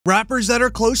Rappers that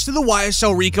are close to the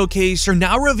YSL Rico case are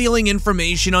now revealing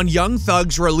information on Young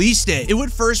Thug's release date. It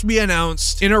would first be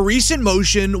announced. In a recent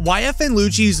motion, YF and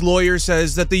Lucci's lawyer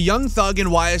says that the Young Thug and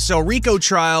YSL Rico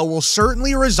trial will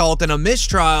certainly result in a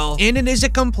mistrial, and it is a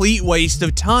complete waste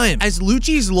of time, as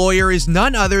Lucci's lawyer is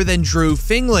none other than Drew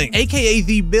Fingling, aka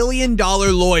the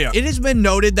billion-dollar lawyer. It has been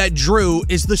noted that Drew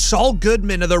is the Saul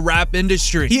Goodman of the rap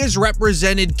industry. He has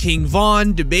represented King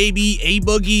Von, DaBaby,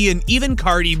 A-Boogie, and even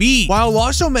Cardi B, while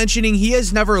also mentioning he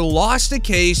has never lost a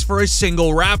case for a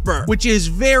single rapper, which is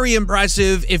very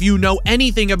impressive if you know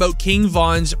anything about King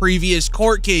Von's previous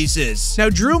court cases. Now,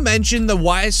 Drew mentioned the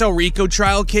YSL Rico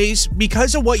trial case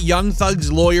because of what Young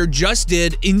Thug's lawyer just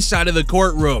did inside of the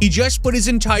courtroom. He just put his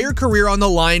entire career on the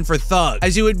line for Thug.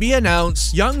 As it would be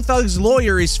announced, Young Thug's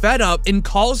lawyer is fed up and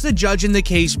calls the judge in the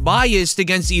case biased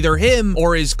against either him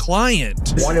or his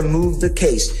client. Want to move the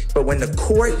case, but when the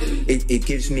court, it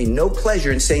gives me no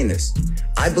pleasure in saying this.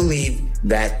 I believe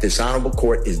that this honorable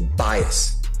court is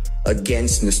biased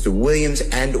against Mr. Williams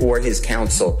and or his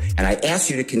counsel, and I ask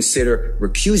you to consider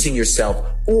recusing yourself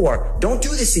or don't do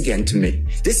this again to me.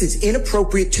 This is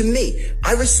inappropriate to me.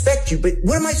 I respect you, but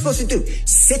what am I supposed to do?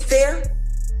 Sit there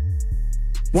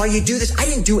while you do this? I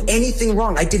didn't do anything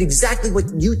wrong. I did exactly what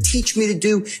you teach me to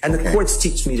do and the courts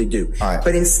teach me to do.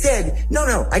 But instead,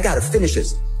 no, I got to finish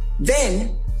this.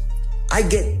 Then I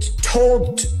get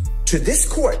told to this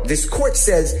court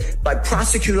says by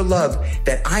Prosecutor Love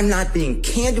that I'm not being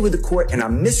candid with the court and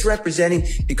I'm misrepresenting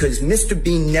because Mr.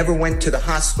 Bean never went to the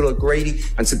hospital at Grady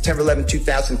on September 11,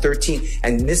 2013,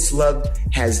 and Miss Love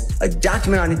has a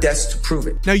document on the desk to prove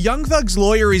it. Now, Young Thug's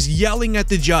lawyer is yelling at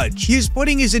the judge. He is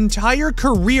putting his entire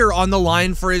career on the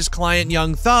line for his client,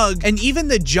 Young Thug, and even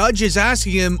the judge is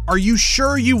asking him, are you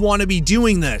sure you want to be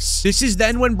doing this? This is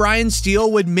then when Brian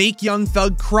Steele would make Young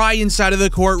Thug cry inside of the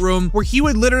courtroom, where he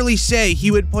would literally say he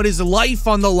would put his life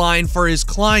on the line for his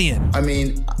client. I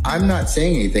mean, I'm not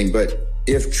saying anything, but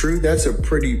if true, that's a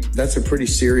pretty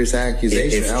serious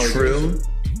accusation.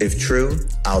 If true,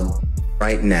 I'll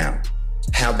right now.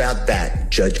 How about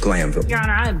that, Judge Glanville? Your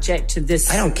Honor, I object to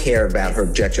this. I don't care about her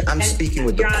objection. I'm speaking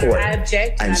with the court. Your Honor, I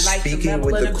object. I'm speaking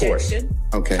with the court.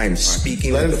 Okay. I'm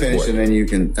speaking with the court. Let him finish,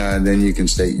 and then you can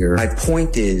state your. My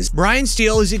point is, Brian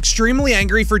Steele is extremely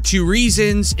angry for two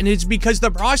reasons, and it's because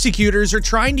the prosecutors are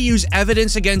trying to use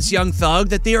evidence against Young Thug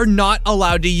that they are not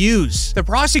allowed to use. The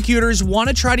prosecutors want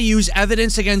to try to use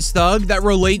evidence against Thug that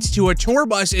relates to a tour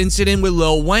bus incident with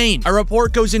Lil Wayne. A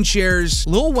report goes and shares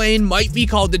Lil Wayne might be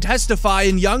called to testify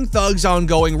in Young Thug's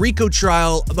ongoing Rico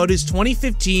trial about his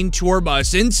 2015 tour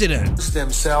bus incident.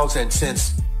 Themselves, and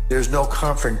since there's no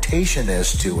confrontation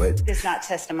as to it. It's not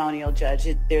testimonial, Judge.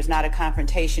 There's not a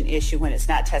confrontation issue when it's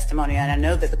not testimonial. And I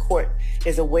know that the court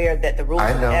is aware that the rules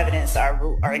of evidence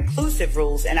are inclusive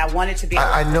rules, and I wanted to be.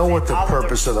 I know what the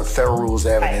purpose of the federal rules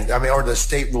of evidence, or the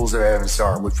state rules of evidence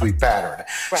are, which we pattern.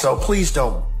 Right. So please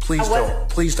don't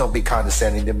be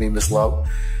condescending to me, Ms. Love.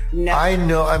 No. I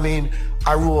know. I mean,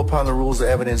 I rule upon the rules of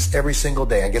evidence every single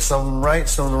day. I get some right,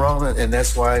 some wrong, and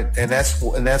that's why, and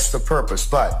that's the purpose.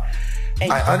 But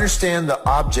I understand the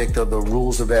object of the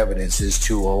rules of evidence is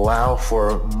to allow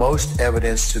for most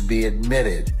evidence to be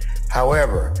admitted.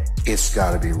 However, it's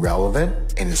got to be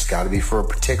relevant and it's got to be for a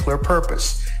particular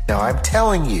purpose. Now, I'm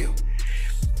telling you,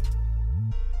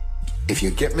 if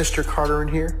you get Mr. Carter in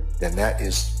here, then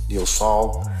you'll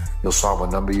solve a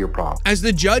number of your problems. As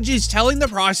the judge is telling the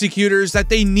prosecutors that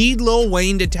they need Lil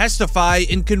Wayne to testify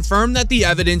and confirm that the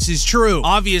evidence is true.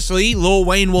 Obviously, Lil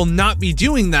Wayne will not be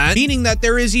doing that, meaning that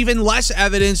there is even less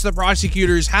evidence the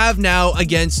prosecutors have now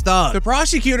against Thug. The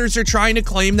prosecutors are trying to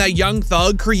claim that Young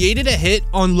Thug created a hit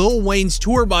on Lil Wayne's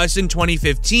tour bus in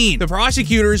 2015. The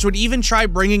prosecutors would even try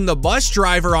bringing the bus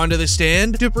driver onto the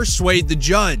stand to persuade the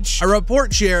judge. A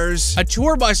report shares a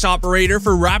tour bus operator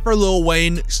for rapper Lil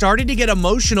Wayne started to get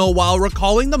emotional while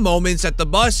recalling the moments at the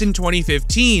bus in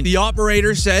 2015. The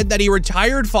operator said that he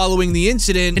retired following the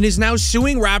incident and is now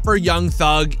suing rapper Young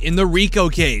Thug in the Rico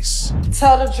case.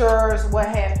 Tell the jurors what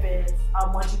happened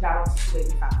once you got on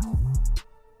 285.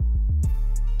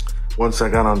 Once I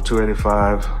got on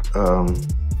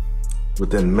 285,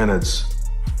 within minutes,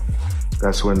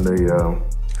 that's when the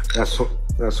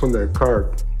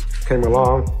car came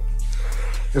along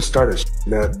and started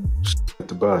at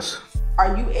the bus.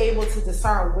 Are you able to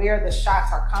discern where the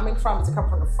shots are coming from? Does it come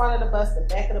from the front of the bus, the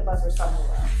back of the bus, or somewhere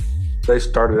else? They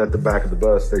started at the back of the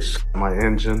bus. They shot my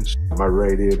engine, shot my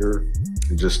radiator,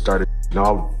 and just started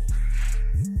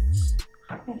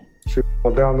shooting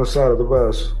all down the side of the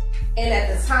bus. And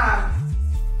at the time,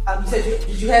 you said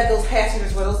did you have those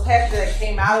passengers? Were those passengers that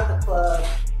came out of the club,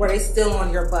 were they still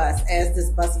on your bus as this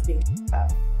bus is being picked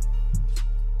up?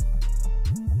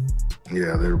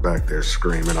 Yeah, they were back there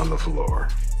screaming on the floor.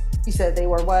 You said they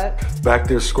were what? Back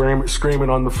there screaming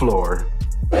on the floor.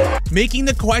 Making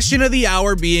the question of the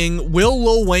hour being, will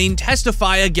Lil Wayne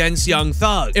testify against Young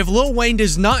Thug? If Lil Wayne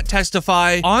does not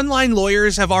testify, online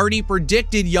lawyers have already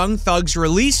predicted Young Thug's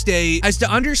release date. As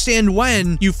to understand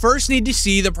when, you first need to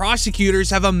see the prosecutors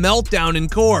have a meltdown in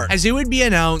court. As it would be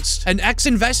announced, an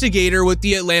ex-investigator with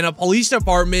the Atlanta Police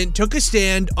Department took a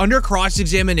stand under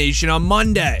cross-examination on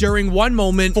Monday. During one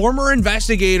moment, former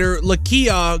investigator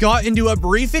Lakia got into a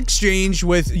brief exchange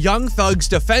with Young Thug's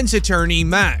defense attorney,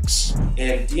 Max.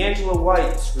 And D'Angelo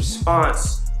White's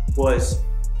response was,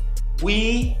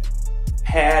 we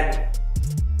had,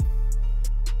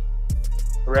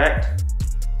 correct?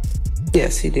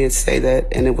 Yes, he did say that,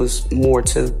 and it was more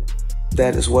to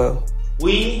that as well.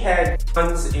 We had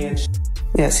guns and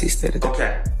Yes, he stated that.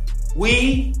 Okay.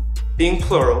 We, being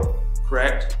plural,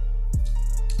 correct?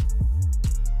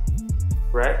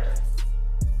 Correct?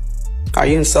 Are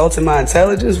you insulting my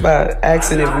intelligence by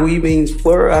asking if we means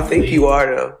plural? I think you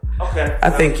are, though. Okay. I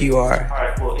think you are. All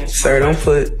right, well, sir, don't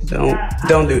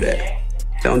do that.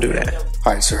 Don't do that.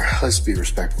 All right, sir, let's be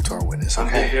respectful to our witness, okay?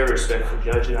 I'm being very respectful,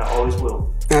 Judge, and I always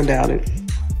will. I doubt it.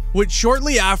 Which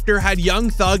shortly after had Young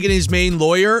Thug and his main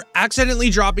lawyer accidentally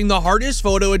dropping the hardest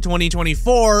photo of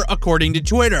 2024, according to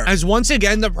Twitter. As once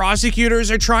again, the prosecutors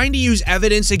are trying to use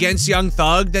evidence against Young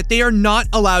Thug that they are not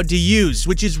allowed to use,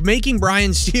 which is making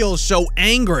Brian Steele so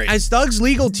angry. As Thug's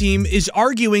legal team is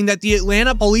arguing that the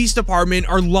Atlanta Police Department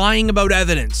are lying about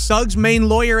evidence. Thug's main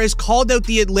lawyer has called out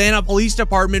the Atlanta Police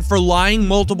Department for lying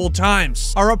multiple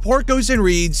times. Our report goes and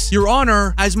reads, Your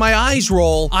Honor, as my eyes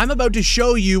roll, I'm about to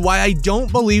show you why I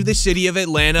don't believe the City of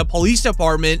Atlanta Police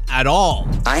Department at all.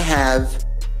 I have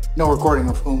no recording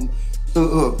of whom?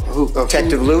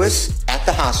 Detective Lewis at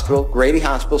the hospital, Grady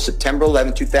Hospital, September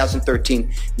 11,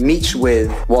 2013, meets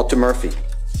with Walter Murphy.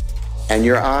 And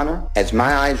Your Honor, as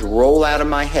my eyes roll out of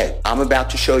my head, I'm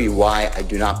about to show you why I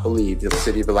do not believe the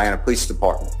City of Atlanta Police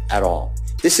Department at all.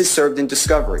 This is served in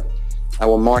discovery. I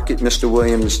will mark it Mr.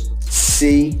 Williams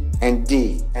C and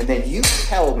D. And then you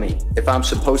tell me if I'm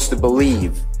supposed to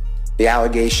believe the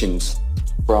allegations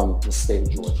from the state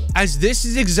of Georgia. As this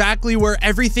is exactly where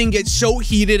everything gets so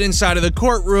heated inside of the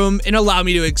courtroom, and allow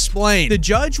me to explain. The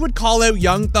judge would call out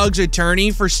Young Thug's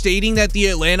attorney for stating that the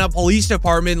Atlanta Police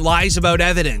Department lies about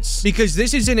evidence, because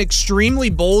this is an extremely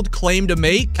bold claim to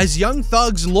make, as Young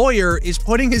Thug's lawyer is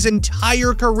putting his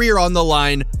entire career on the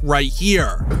line right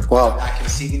here. Well, not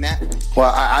conceding that?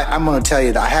 Well, I'm going to tell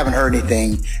you that I haven't heard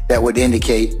anything that would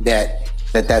indicate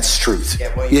that's truth.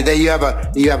 Yeah, well, you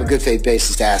have a good faith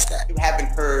basis to ask that. You haven't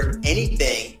heard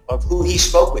anything of who he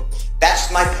spoke with. That's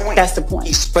my point. That's the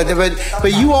point.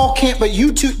 But you all can't. But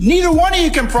you two, neither one of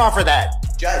you can proffer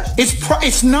that. Judge,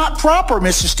 it's not proper,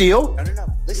 Mr. Steele.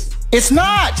 No. Listen. It's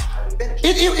not.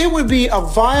 It would be a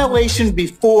violation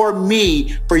before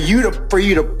me for you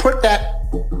to put that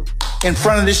in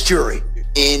front of this jury.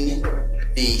 In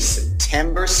the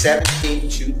September 17,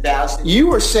 2000.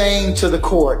 You are saying to the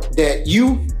court that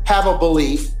you have a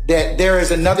belief that there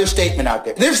is another statement out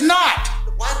there. There's not.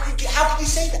 How could you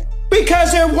say that?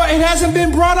 Because it hasn't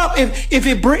been brought up. If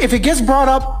it gets brought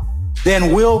up,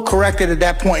 then we'll correct it at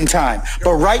that point in time.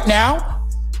 But right now,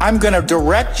 I'm going to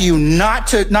direct you not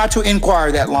to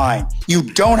inquire that line. You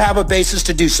don't have a basis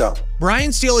to do so.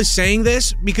 Brian Steele is saying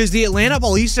this because the Atlanta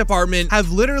Police Department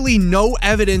have literally no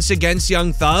evidence against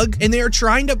Young Thug, and they are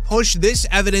trying to push this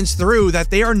evidence through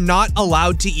that they are not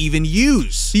allowed to even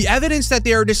use. The evidence that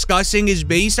they are discussing is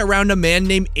based around a man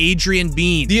named Adrian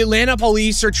Bean. The Atlanta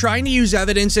police are trying to use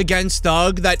evidence against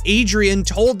Thug that Adrian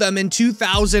told them in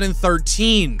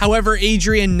 2013. However,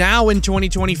 Adrian now in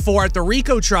 2024 at the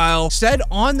Rico trial said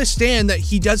on the stand that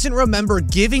he doesn't remember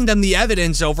giving them the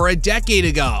evidence over a decade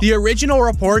ago. The original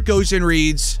report goes and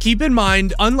reads, keep in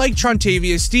mind, unlike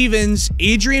Trontavious Stevens,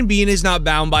 Adrian Bean is not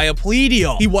bound by a plea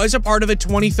deal. He was a part of a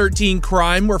 2013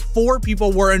 crime where 4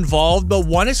 people were involved, but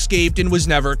 1 escaped and was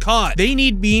never caught. They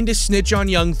need Bean to snitch on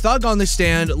Young Thug on the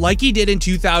stand like he did in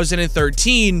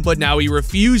 2013, but now he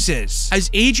refuses. As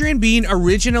Adrian Bean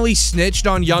originally snitched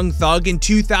on Young Thug in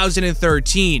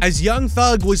 2013, as Young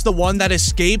Thug was the one that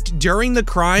escaped during the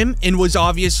crime and was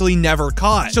obviously never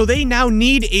caught. So they now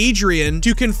need Adrian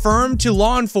to confirm to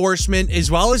law enforcement as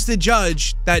well as the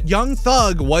judge that Young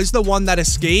Thug was the one that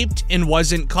escaped and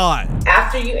wasn't caught.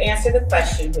 After you answer the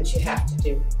question, what you have to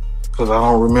do. Because I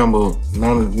don't remember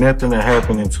nothing that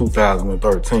happened in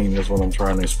 2013. That's what I'm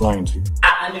trying to explain to you.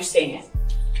 I understand.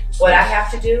 What I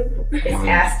have to do is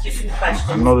ask you some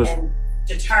questions and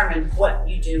determine what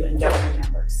you do and don't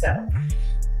remember. So,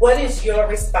 what is your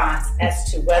response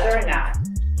as to whether or not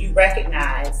you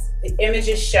recognize the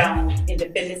images shown in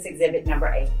Defendant's Exhibit number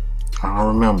 8? I don't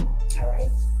remember. All right.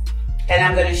 And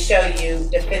I'm going to show you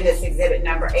Defendant's Exhibit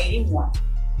number 81.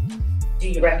 Do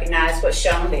you recognize what's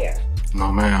shown there?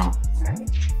 No, ma'am. All right.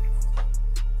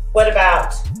 What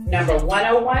about number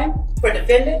 101 for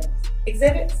Defendant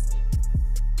Exhibits?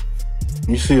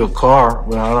 You see a car,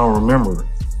 but I don't remember it.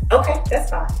 Okay,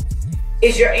 that's fine.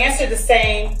 Is your answer the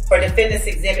same for Defendant's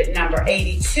Exhibit number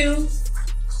 82,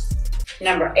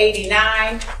 number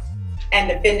 89, and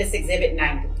Defendant's Exhibit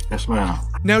 90? Yes, ma'am.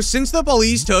 Now, since the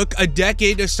police took a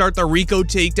decade to start the Rico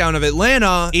takedown of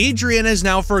Atlanta, Adrian has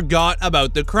now forgot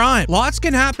about the crime. Lots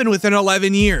can happen within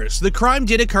 11 years. The crime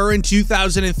did occur in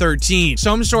 2013.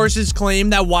 Some sources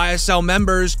claim that YSL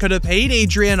members could have paid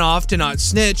Adrian off to not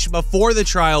snitch before the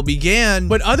trial began,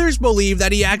 but others believe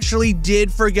that he actually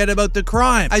did forget about the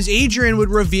crime, as Adrian would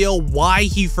reveal why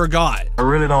he forgot. I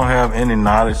really don't have any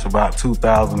knowledge about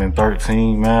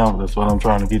 2013, ma'am. That's what I'm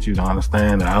trying to get you to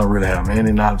understand. I don't really have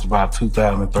any knowledge about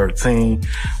 2013.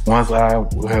 Once I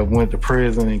went to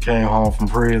prison and came home from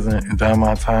prison and done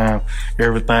my time,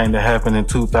 everything that happened in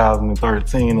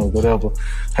 2013 or whatever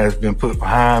has been put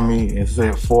behind me and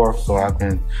set forth. So I've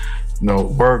been,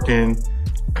 working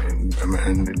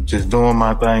and just doing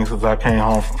my thing since I came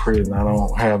home from prison. I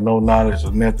don't have no knowledge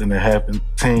of nothing that happened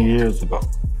 10 years ago.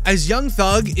 As Young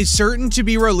Thug is certain to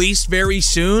be released very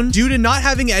soon due to not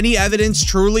having any evidence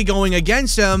truly going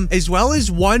against him, as well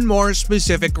as one more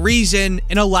specific reason,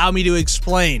 and allow me to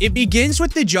explain. It begins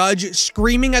with the judge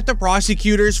screaming at the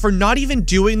prosecutors for not even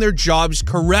doing their jobs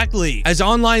correctly, as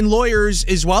online lawyers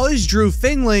as well as Drew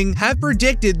Fingling have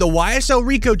predicted the YSL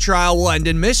Rico trial will end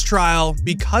in mistrial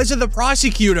because of the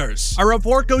prosecutors. Our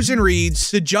report goes and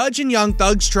reads, the judge in Young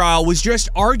Thug's trial was just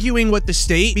arguing with the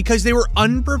state because they were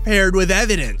unprepared with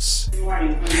evidence.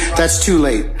 That's too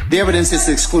late. The evidence is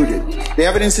excluded. The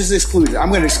evidence is excluded. I'm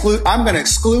going to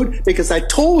exclude because I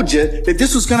told you that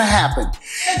this was going to happen.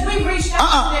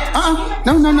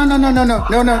 No.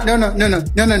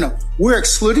 We're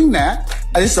excluding that.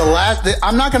 This is the last.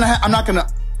 I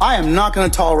am not going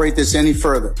to tolerate this any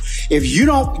further. If you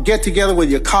don't get together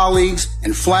with your colleagues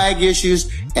and flag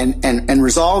issues and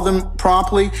resolve them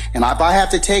promptly, and if I have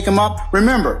to take them up,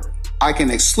 remember, I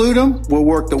can exclude them, we'll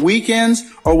work the weekends,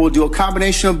 or we'll do a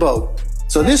combination of both.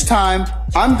 So this time,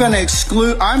 I'm gonna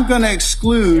exclude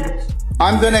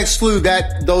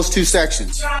those two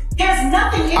sections. There's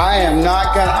nothing. I'm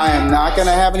not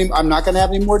gonna have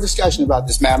any more discussion about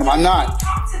this, madam. I'm not.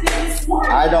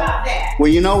 I don't.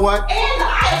 Well, you know what? And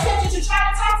I attempted to try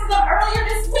to talk to them earlier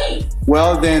this week.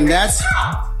 Well, then that's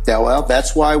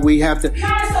why we have to.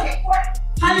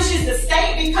 Punishes the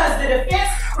state because the defense.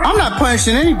 I'm not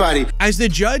punishing anybody. As the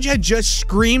judge had just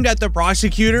screamed at the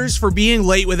prosecutors for being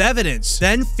late with evidence.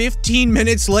 Then 15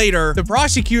 minutes later, the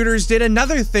prosecutors did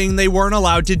another thing they weren't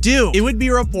allowed to do. It would be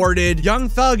reported Young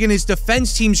Thug and his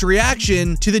defense team's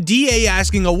reaction to the DA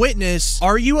asking a witness,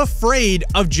 "Are you afraid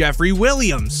of Jeffrey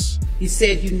Williams?" You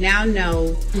said you now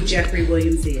know who Jeffrey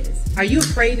Williams is. Are you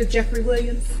afraid of Jeffrey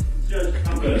Williams?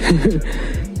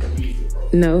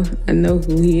 No, I know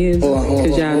who he is. Hold on,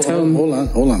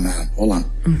 man. Hold on.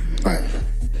 All right.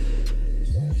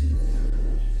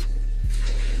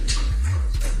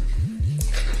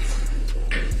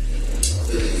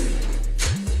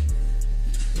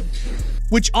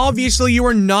 Which obviously you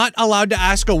are not allowed to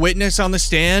ask a witness on the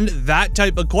stand that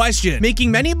type of question, making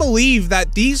many believe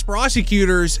that these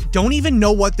prosecutors don't even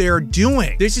know what they're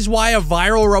doing. This is why a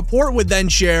viral report would then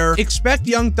share, expect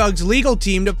Young Thug's legal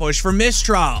team to push for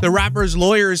mistrial. The rapper's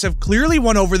lawyers have clearly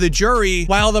won over the jury,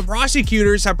 while the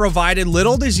prosecutors have provided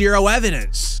little to zero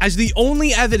evidence, as the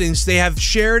only evidence they have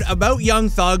shared about Young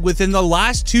Thug within the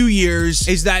last 2 years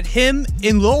is that him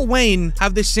and Lil Wayne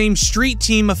have the same street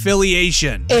team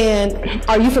affiliation. And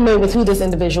are you familiar with who this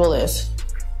individual is?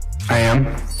 I am.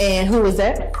 And who is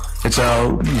that? It's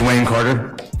Dwayne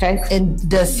Carter. Okay. And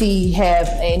does he have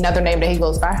another name that he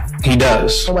goes by? He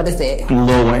does. And what is that?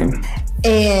 Lil Wayne.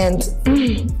 And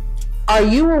are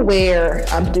you aware,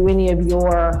 through any of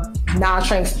your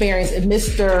non-trained experience, if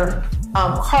Mr.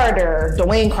 Carter,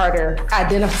 Dwayne Carter,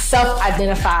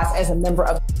 self-identifies as a member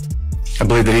of? I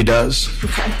believe that he does.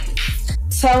 Okay.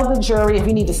 Tell the jury if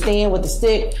you need to stand with the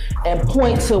stick and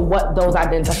point to what those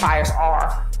identifiers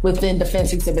are within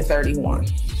Defense Exhibit 31.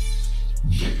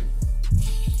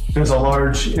 There's a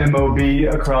large MOB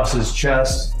across his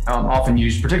chest, often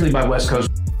used particularly by West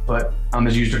Coast, but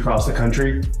is used across the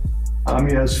country.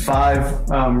 He has 5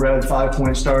 red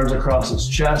 5-point stars across his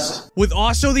chest. With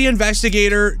also the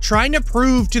investigator trying to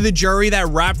prove to the jury that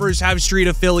rappers have street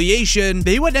affiliation,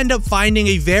 they would end up finding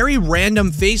a very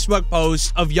random Facebook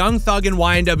post of Young Thug and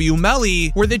YNW Melly,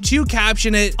 where the two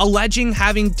caption it, alleging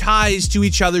having ties to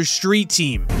each other's street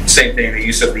team. Same thing, the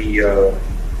use of the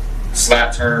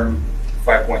slap term,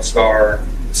 5-point star,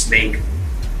 the snake.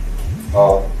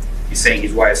 He's saying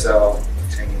he's YSL,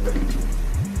 he's hanging with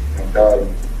Young Thug.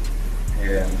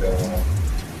 And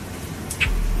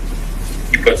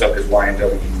he puts up his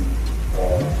YNW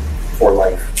for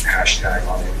life hashtag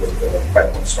on it with the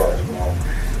 5-point star as well.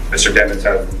 Mr. Demons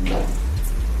has the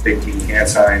big D hand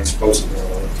signs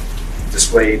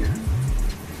displayed.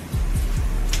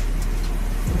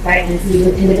 Okay, and see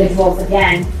with individuals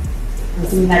again, I'm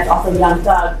assuming that's also Young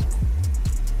Thug.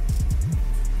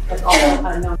 That's also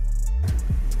unknown.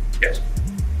 Yes.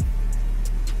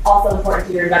 Also important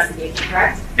to your investigation,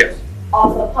 correct? Yes.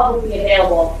 Also publicly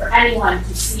available for anyone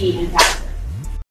to see and capture.